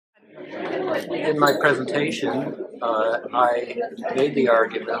In my presentation, I made the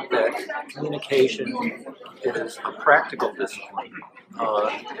argument that communication is a practical discipline,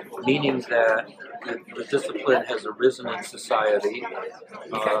 meaning that the discipline has arisen in society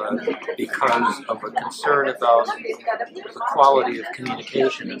because of a concern about the quality of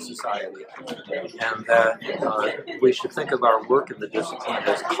communication in society, and that we should think of our work in the discipline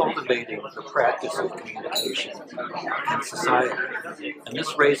as cultivating the practice of communication in society. And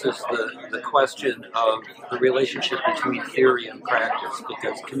this raises the question of the relationship between theory and practice,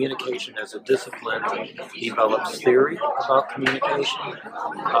 because communication as a discipline develops theory about communication,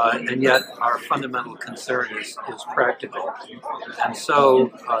 and yet our fundamental concern is practical. And so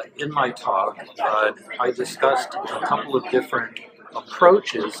in my talk, I discussed a couple of different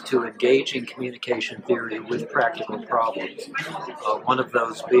approaches to engaging communication theory with practical problems. One of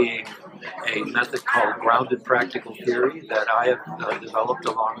those being a method called grounded practical theory that I have developed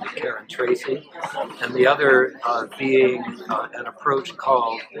along with Karen Tracy, and the other being an approach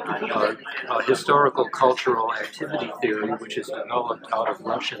called historical cultural activity theory, which is developed out of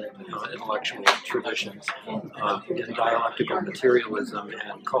Russian intellectual traditions in dialectical materialism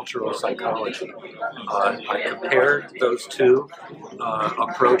and cultural psychology. I compared those two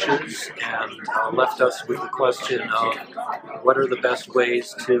approaches and left us with the question of what are the best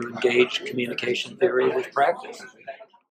ways to engage communication theory with practice.